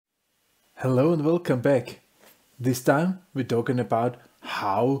Hello and welcome back. This time we're talking about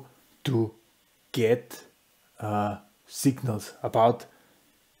how to get signals about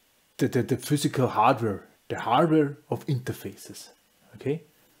the physical hardware, the hardware of interfaces. Okay,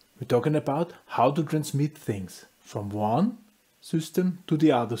 we're talking about how to transmit things from one system to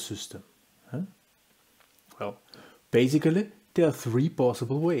the other system. Well, basically there are three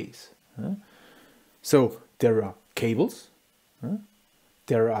possible ways. So there are cables.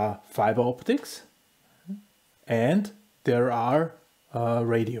 There are fiber optics, and there are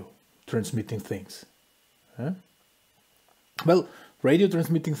radio transmitting things. Well, radio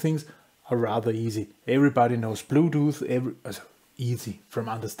transmitting things are rather easy. Everybody knows Bluetooth, easy from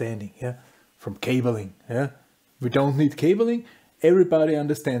understanding, from cabling. We don't need cabling. Everybody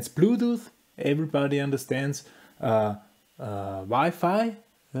understands Bluetooth. Everybody understands Wi-Fi,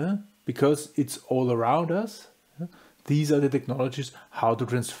 because it's all around us. These are the technologies how to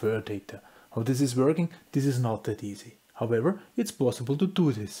transfer data. How this is working, this is not that easy. However, it's possible to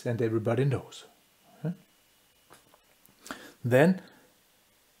do this and everybody knows. Then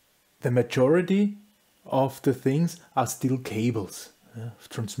the majority of the things are still cables,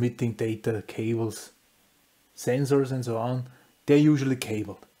 transmitting data, cables, sensors and so on. They're usually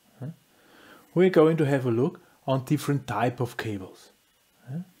cabled. We're going to have a look on different type of cables.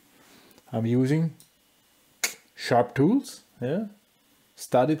 I'm using sharp tools,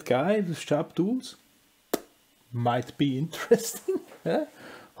 studied guy with sharp tools, might be interesting,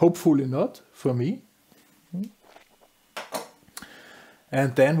 hopefully not for me.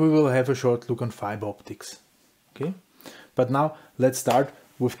 And then we will have a short look on fiber optics. Okay, but now let's start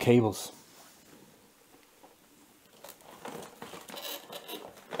with cables.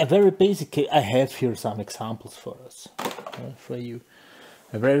 A very basic cable. I have here some examples for us, for you.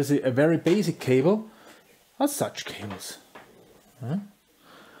 A very basic cable are such cables.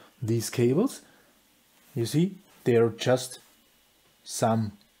 These cables, you see, they are just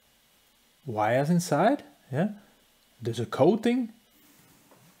some wires inside. There's a coating.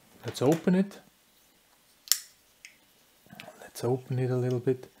 Let's open it. Let's open it a little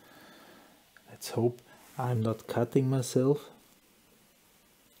bit. Let's hope I'm not cutting myself.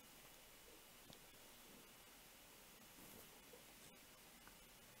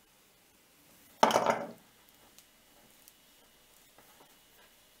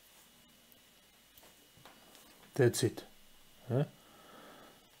 That's it.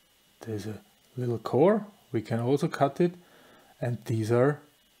 There's a little core, we can also cut it, and these are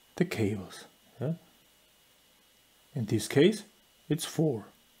the cables. In this case, it's 4.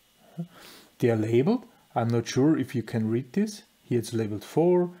 They are labeled. I'm not sure if you can read this. Here it's labeled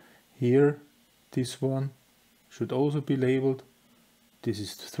 4. Here, this one should also be labeled. This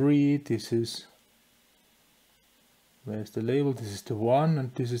is 3. This is, where's the label? This is the 1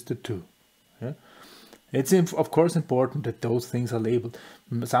 and this is the 2. It's of course important that those things are labeled.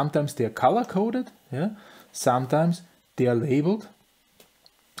 Sometimes they are color coded, sometimes they are labeled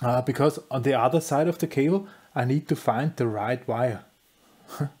because on the other side of the cable I need to find the right wire.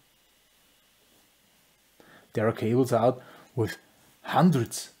 There are cables out with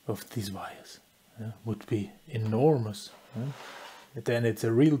hundreds of these wires. Would be enormous. Then it's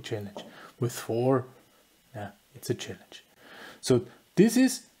a real challenge. With 4, it's a challenge. So this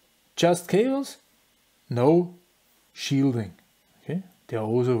is just cables. No shielding. Okay, they are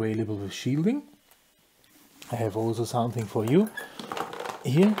also available with shielding. I have also something for you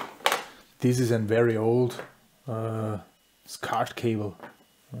here. This is a very old SCART cable.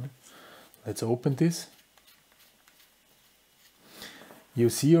 Let's open this. You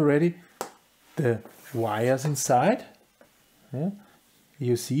see already the wires inside.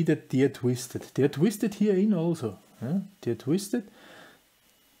 You see that they are twisted. They are twisted here in also. They are twisted.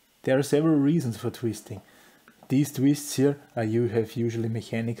 There are several reasons for twisting. These twists here you have usually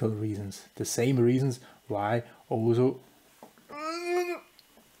mechanical reasons. The same reasons why also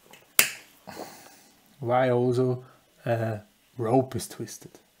rope is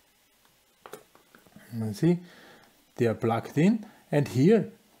twisted. You see, they are plugged in, and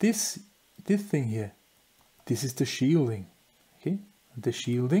here this thing here, this is the shielding. Okay, the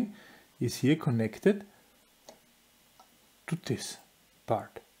shielding is here connected to this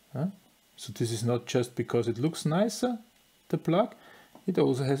part. So this is not just because it looks nicer, the plug, it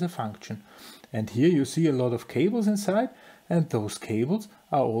also has a function. And here you see a lot of cables inside, and those cables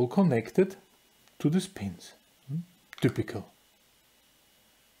are all connected to these pins. Typical.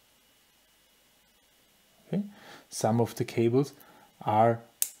 Okay. Some of the cables are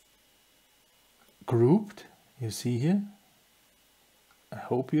grouped, you see here. I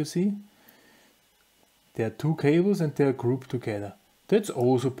hope you see. There are 2 cables and they are grouped together. That's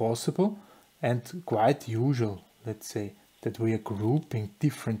also possible and quite usual, let's say, that we are grouping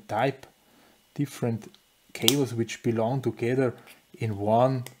different cables which belong together in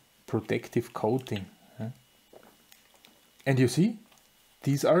one protective coating. And you see,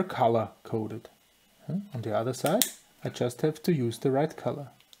 these are color coded. On the other side, I just have to use the right color.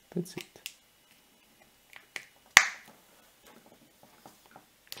 That's it.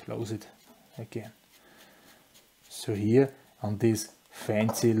 Close it again. So here on this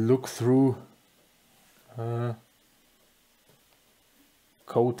fancy look-through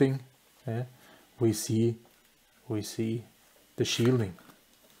coating, we see the shielding.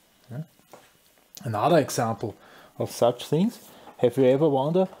 Another example of such things. Have you ever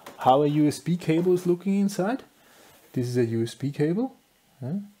wondered how a USB cable is looking inside? This is a USB cable.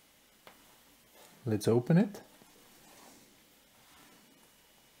 Let's open it.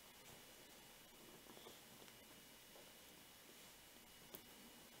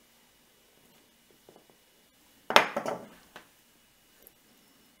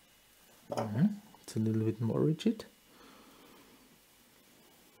 It's a little bit more rigid.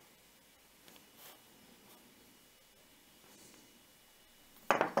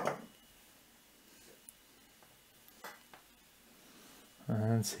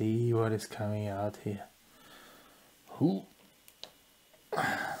 And see what is coming out here.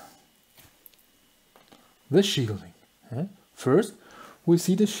 The shielding. First, we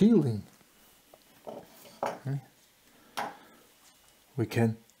see the shielding. We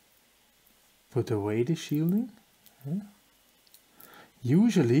can put away the shielding.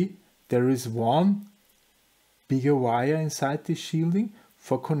 Usually there is one bigger wire inside the shielding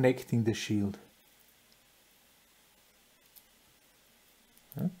for connecting the shield.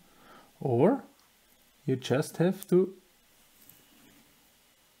 Or you just have to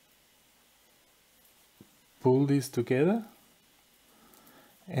pull these together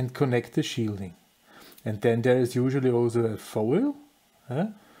and connect the shielding. And then there is usually also a foil,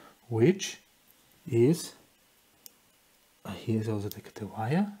 which is, here's also the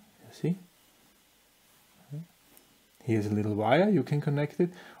wire, you see? Here's a little wire, you can connect it,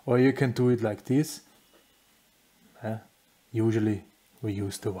 or you can do it like this. Usually we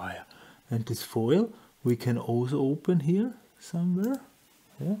use the wire. And this foil we can also open here somewhere.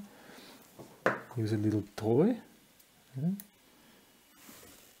 Use a little toy. And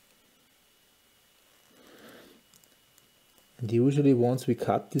usually once we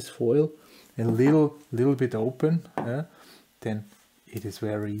cut this foil a little bit open, then it is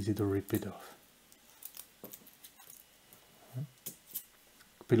very easy to rip it off.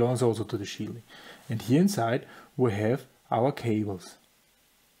 Belongs also to the shielding. And here inside we have our cables.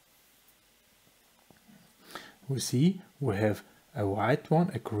 We see we have a white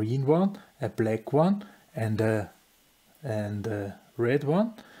one, a green one, a black one, and a red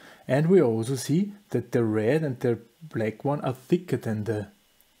one. And we also see that the red and the black one are thicker than the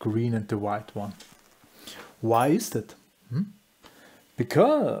green and the white one. Why is that?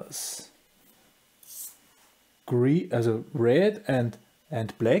 Because red and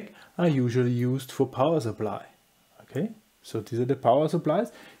black are usually used for power supply. Okay, so these are the power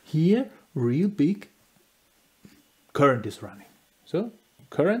supplies. Here, real big current is running. So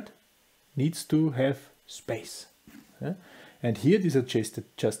current needs to have space. And here these are just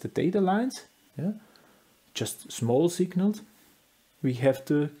the data lines. Just small signals. We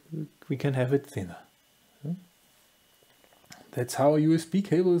can have it thinner. That's how a USB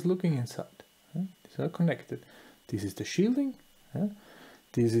cable is looking inside. These are connected. This is the shielding.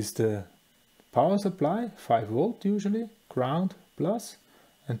 This is the power supply, 5 volt usually, ground plus,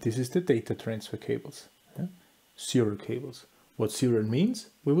 and this is the data transfer cables. Serial cables. What serial means,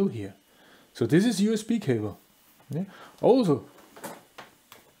 we will hear. So this is USB cable. Also,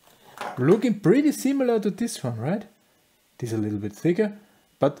 looking pretty similar to this one, right? This is a little bit thicker,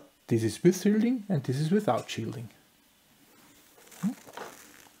 but this is with shielding and this is without shielding.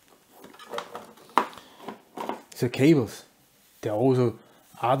 So cables, there are also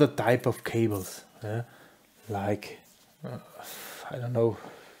other type of cables, like I don't know,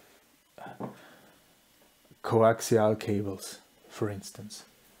 coaxial cables, for instance.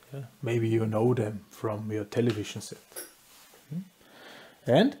 Maybe you know them from your television set.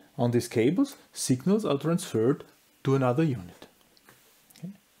 And on these cables, signals are transferred to another unit.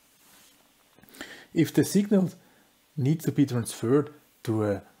 If the signals need to be transferred to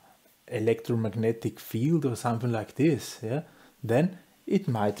an electromagnetic field or something like this, then it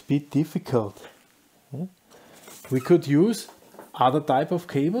might be difficult. We could use other type of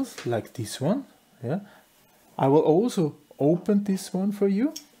cables like this one. I will also open this one for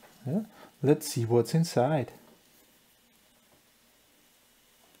you. Let's see what's inside.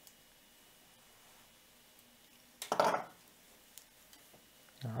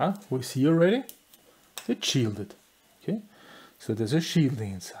 We see already it's shielded. Okay, so there's a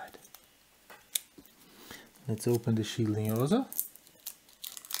shielding inside. Let's open the shielding also.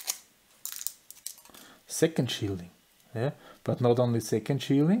 Second shielding, yeah, but not only second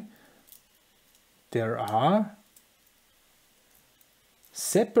shielding, there are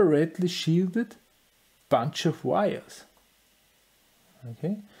separately shielded bunch of wires.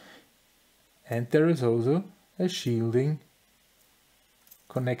 Okay, and there is also a shielding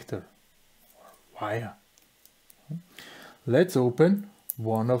connector or wire. Let's open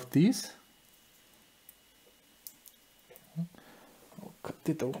one of these. I'll cut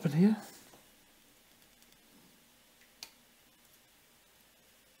it open here.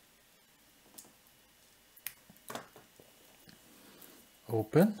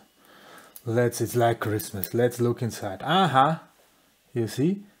 Open. It's like Christmas. Let's look inside. You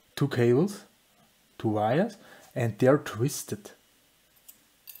see, two cables, two wires, and they're twisted.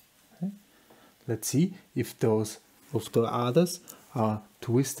 Okay. Let's see if those of the others are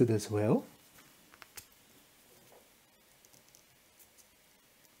twisted as well.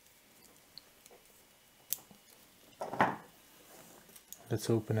 Let's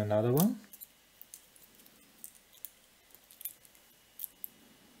open another one.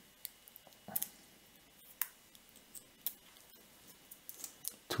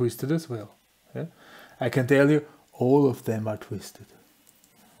 Twisted as well. Yeah? I can tell you all of them are twisted.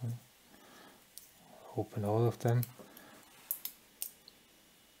 Open all of them.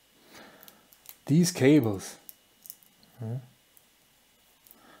 These cables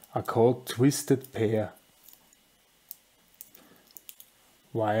are called twisted pair.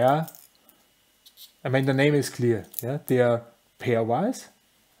 Wire, I mean the name is clear, yeah? They are pairwise,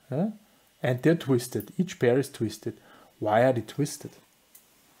 yeah? And they're twisted. Each pair is twisted. Why are they twisted?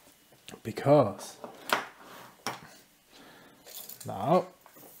 Because now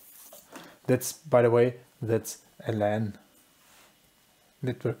that's, by the way, that's a LAN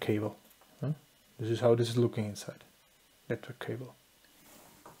network cable. This is how this is looking inside. Network cable.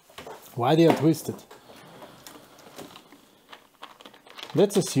 Why they are twisted?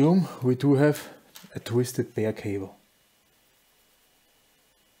 Let's assume we do have a twisted pair cable.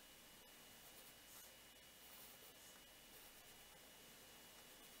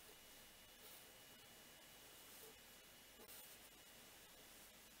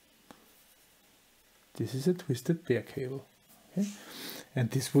 This is a twisted pair cable. Okay? And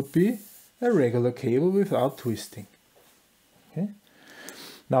this would be a regular cable without twisting. Okay?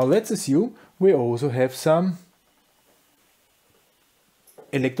 Now let's assume we also have some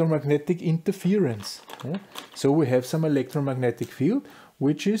electromagnetic interference. Yeah? So we have some electromagnetic field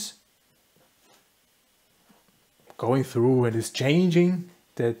which is going through and is changing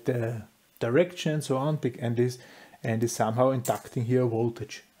the direction and so on, and is somehow inducting here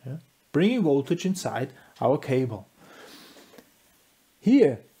voltage. Yeah? Bringing voltage inside our cable.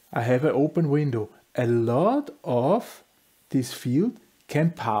 Here I have an open window. A lot of this field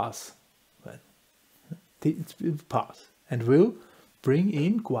can pass. It will pass and will bring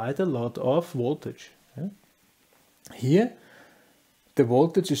in quite a lot of voltage. Yeah? Here the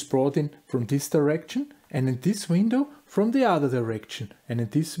voltage is brought in from this direction, and in this window from the other direction, and in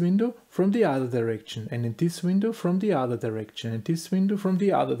this window from the other direction, and in this window from the other direction, and this window from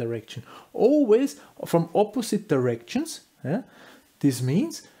the other direction. Always from opposite directions. Yeah? This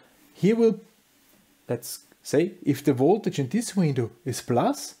means here will, let's say, if the voltage in this window is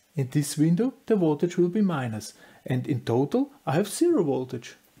plus, in this window the voltage will be minus. And in total I have zero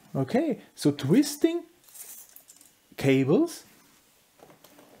voltage. Okay, so twisting cables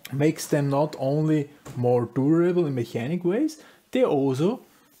makes them not only more durable in mechanic ways, they also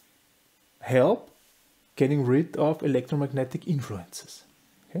help getting rid of electromagnetic influences.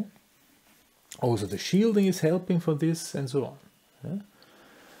 Okay? Also the shielding is helping for this and so on. Yeah?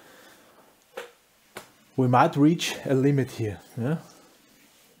 We might reach a limit here. Yeah?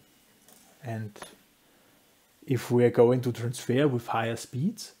 And if we are going to transfer with higher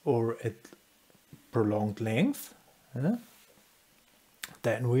speeds or at prolonged length, yeah,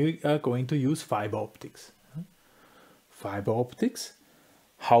 then we are going to use fiber optics. Fiber optics,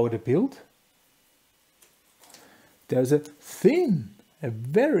 how they build? There's a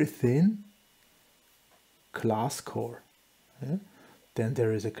very thin glass core. Yeah? Then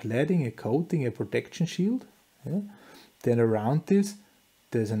there is a cladding, a coating, a protection shield. Yeah? Then around this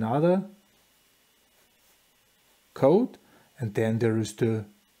there's another coat, and then there is the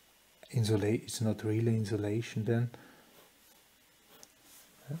insulation. It's not really insulation then.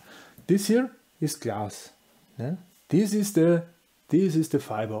 Yeah? This here is glass. Yeah? This is the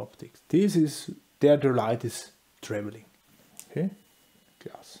fiber optics. This is there the light is traveling. Okay.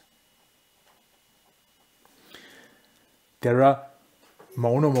 glass. There are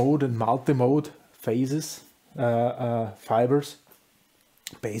monomode and multimode phases, fibers.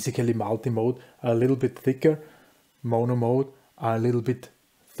 Basically multimode are a little bit thicker, monomode are a little bit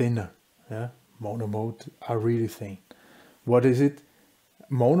thinner. Yeah? Monomode are really thin. What is it?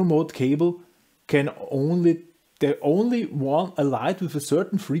 Monomode cable they only want a light with a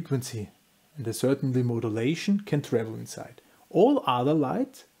certain frequency and a certain modulation can travel inside. All other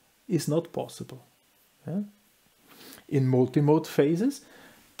light is not possible. Yeah? In multimode phases,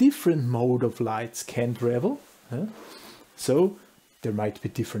 different mode of lights can travel. Yeah? So there might be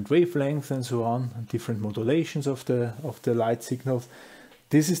different wavelengths and so on, and different modulations of the light signals.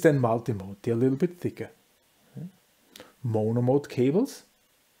 This is then multimode. They're a little bit thicker. Yeah? Monomode cables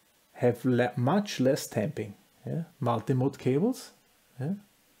have much less tamping. Yeah? Multimode cables, yeah?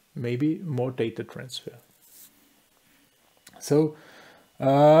 Maybe more data transfer. So,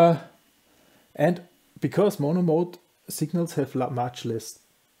 and because monomode signals have much less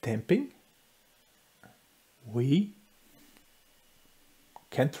tamping, we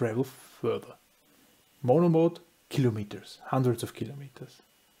can travel further. Monomode, kilometers, hundreds of kilometers.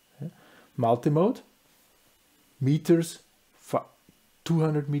 Yeah? Multimode, meters,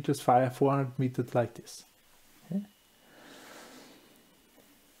 200 meters, 400 meters, like this. Okay.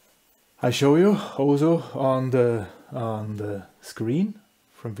 I show you also on the screen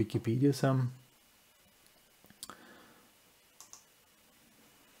from Wikipedia some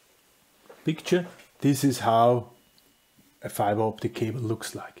picture. This is how a fiber optic cable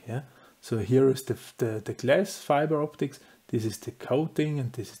looks like. Yeah. So here is the glass fiber optics. This is the coating,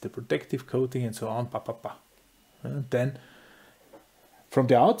 and this is the protective coating, and so on. And then from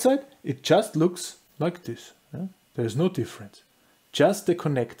the outside, it just looks like this. Yeah? There's no difference. Just the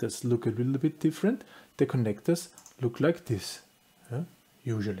connectors look a little bit different. The connectors look like this, yeah?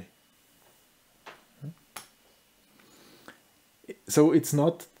 Usually. Yeah? So it's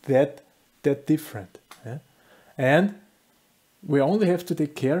not that different. Yeah? And we only have to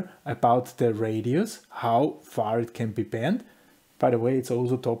take care about the radius, how far it can be bent. By the way, it's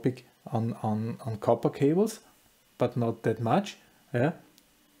also a topic on copper cables, but not that much. Yeah?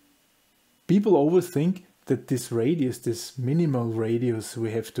 People always think that this radius, this minimal radius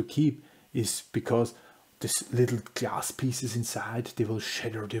we have to keep, is because this little glass pieces inside, they will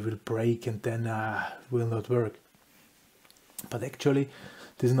shatter, they will break, and then will not work. But actually,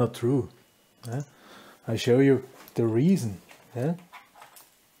 this is not true. Yeah? I show you the reason. Yeah?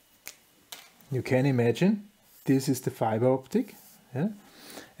 You can imagine this is the fiber optic, yeah?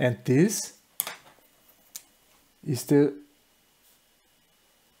 And this is the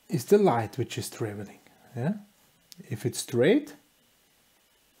light which is traveling. Yeah? If it's straight,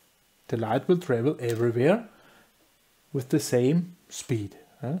 the light will travel everywhere with the same speed,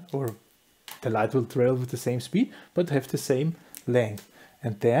 or the light will travel with the same speed but have the same length.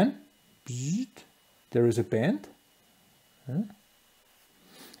 And then there is a bend.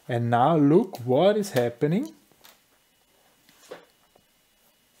 And now look what is happening.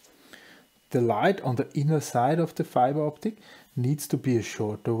 The light on the inner side of the fiber optic needs to be a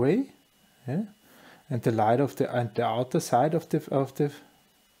shorter way, yeah? And the light of the outer side of the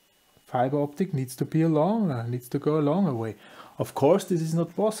fiber optic needs to be needs to go a longer way. Of course, this is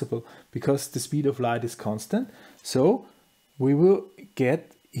not possible because the speed of light is constant. So we will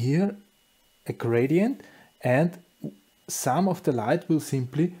get here a gradient, and some of the light will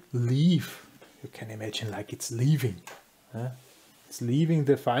simply leave. You can imagine like it's leaving. It's leaving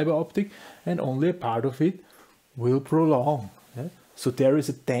the fiber optic, and only a part of it will prolong. Yeah? So there is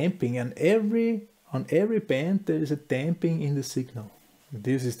a damping, and on every band there is a damping in the signal.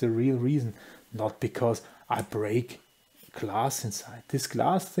 This is the real reason, not because I break glass inside. These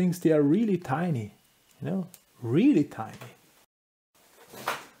glass things, they are really tiny, really tiny.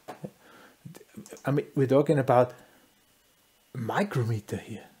 I mean, we're talking about a micrometer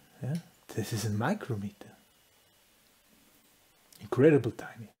here. Yeah? This is a micrometer. Incredible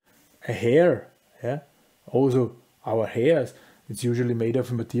tiny. A hair, yeah. Also, our hairs, it's usually made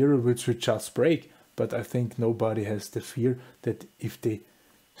of a material which would just break. But I think nobody has the fear that if they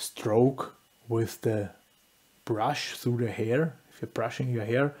stroke with the brush through the hair, if you're brushing your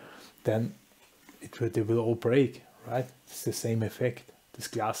hair, then they will all break, right? It's the same effect. This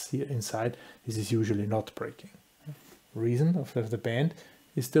glass here inside, this is usually not breaking. Reason of the band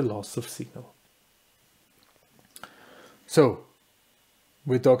is the loss of signal. So,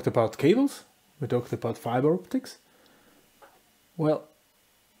 we talked about cables, we talked about fiber optics. Well,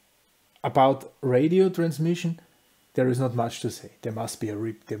 about radio transmission, there is not much to say. There must be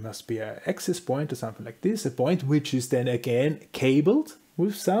an access point or something like this, a point which is then again cabled,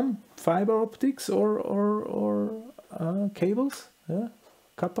 with some fiber optics or cables,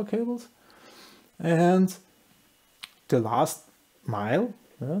 copper cables. And the last mile,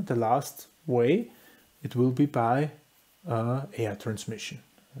 the last way, it will be by air transmission,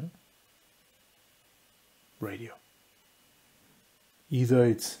 radio. Either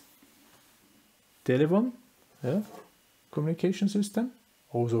it's telephone, communication system.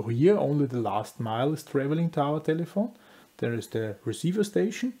 Also here, only the last mile is traveling to our telephone. There is the receiver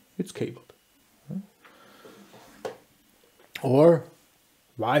station, it's cabled. Or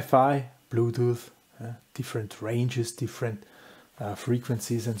Wi-Fi, Bluetooth, different ranges, different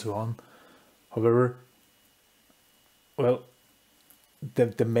frequencies and so on. However, well,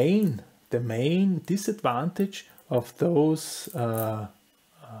 the main disadvantage of those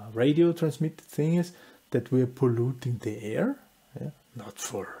radio transmitted thing is that we are polluting the air, not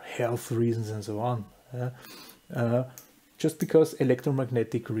for health reasons and so on, just because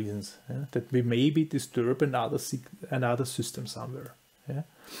electromagnetic reasons, that we maybe disturb another system somewhere,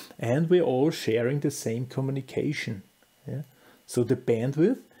 and we're all sharing the same communication, so the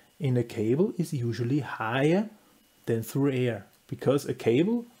bandwidth in a cable is usually higher than through air, because a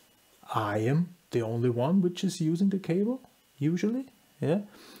cable, I am the only one which is using the cable usually,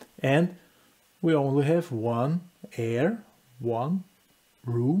 and we only have one air, one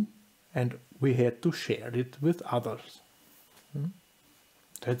room, and we had to share it with others.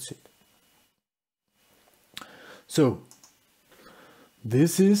 That's it. So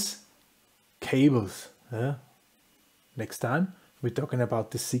this is cables. Next time we're talking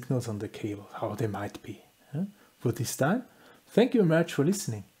about the signals on the cable, how they might be. For this time, thank you very much for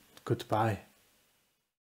listening. Goodbye.